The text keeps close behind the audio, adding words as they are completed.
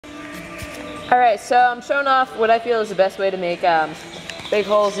Alright, so I'm showing off what I feel is the best way to make big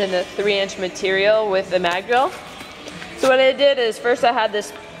holes in the 3-inch material with the mag drill. So what I did is first I had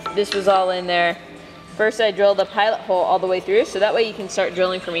this was all in there. First I drilled a pilot hole all the way through, so that way you can start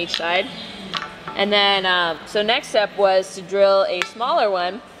drilling from each side. And then, so next step was to drill a smaller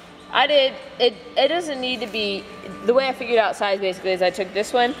one. It doesn't need to be, the way I figured out size basically is I took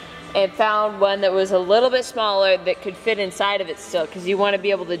this one and found one that was a little bit smaller that could fit inside of it still, because you want to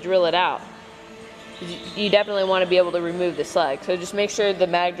be able to drill it out. You definitely want to be able to remove the slug. So just make sure the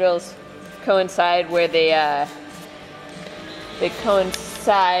mag drills coincide where they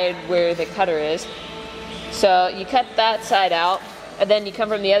coincide where the cutter is. So you cut that side out, and then you come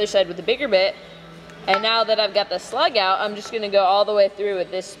from the other side with the bigger bit. And now that I've got the slug out, I'm just going to go all the way through with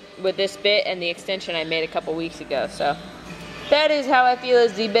this bit and the extension I made a couple weeks ago. So that is how I feel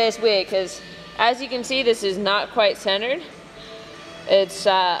is the best way, because as you can see, this is not quite centered. It's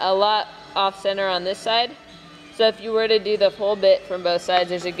a lot off center on this side. So if you were to do the full bit from both sides,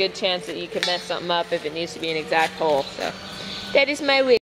 there's a good chance that you could mess something up if it needs to be an exact hole. So that is my way.